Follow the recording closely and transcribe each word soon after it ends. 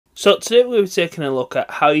So today we'll be taking a look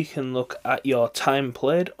at how you can look at your time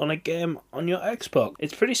played on a game on your Xbox.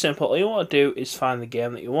 It's pretty simple. All you want to do is find the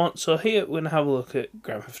game that you want. So here we're going to have a look at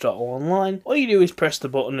Grand Theft Auto Online. All you do is press the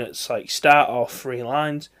button. It's like start or 3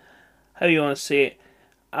 lines, how you want to see it.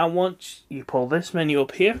 And once you pull this menu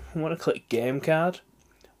up here, you want to click Game Card.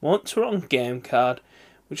 Once we're on Game Card,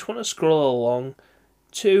 we just want to scroll along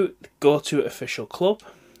to go to Official Club.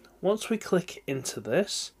 Once we click into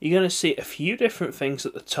this, you're going to see a few different things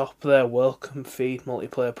at the top there: welcome, feed,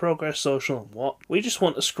 multiplayer, progress, social, and what. We just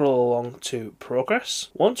want to scroll along to progress.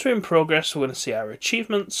 Once we're in progress, we're going to see our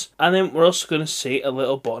achievements, and then we're also going to see a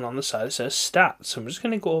little button on the side that says stats. I'm just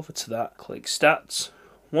going to go over to that, click stats.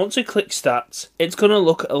 Once we click stats, it's going to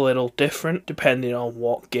look a little different depending on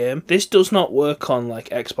what game. This does not work on like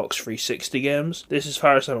Xbox 360 games. This, as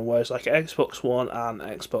far as I'm aware, is like Xbox One and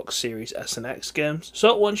Xbox Series S and X games.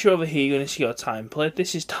 So once you're over here, you're going to see your time played.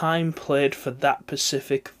 This is time played for that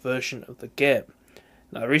specific version of the game.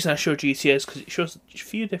 Now the reason I show GTA is because it shows a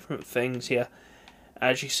few different things here.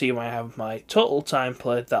 As you see, when I have my total time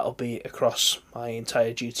played, that'll be across my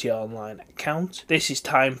entire GTA Online account. This is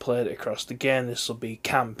time played across the game. This will be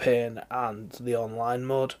campaign and the online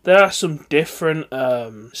mode. There are some different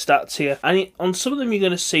stats here, and on some of them you're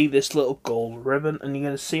going to see this little gold ribbon, and you're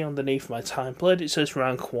going to see underneath my time played it says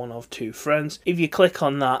rank 1 of 2 friends. If you click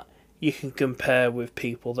on that, you can compare with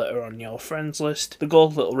people that are on your friends list. The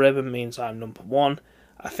gold little ribbon means I'm number 1.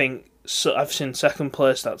 I think so. I've seen second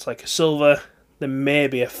place, that's like a silver. There may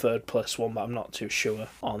be a third place one, but I'm not too sure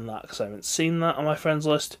on that because I haven't seen that on my friends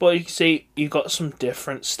list. But you can see you've got some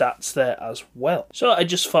different stats there as well. So I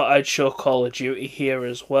just thought I'd show Call of Duty here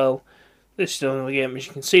as well. This is the only game. As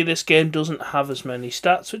you can see, this game doesn't have as many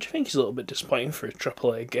stats, which I think is a little bit disappointing for a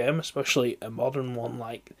AAA game, especially a modern one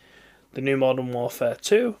like the new Modern Warfare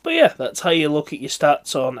 2. But yeah, that's how you look at your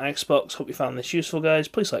stats on Xbox. Hope you found this useful, guys.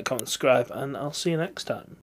 Please like, comment, subscribe, and I'll see you next time.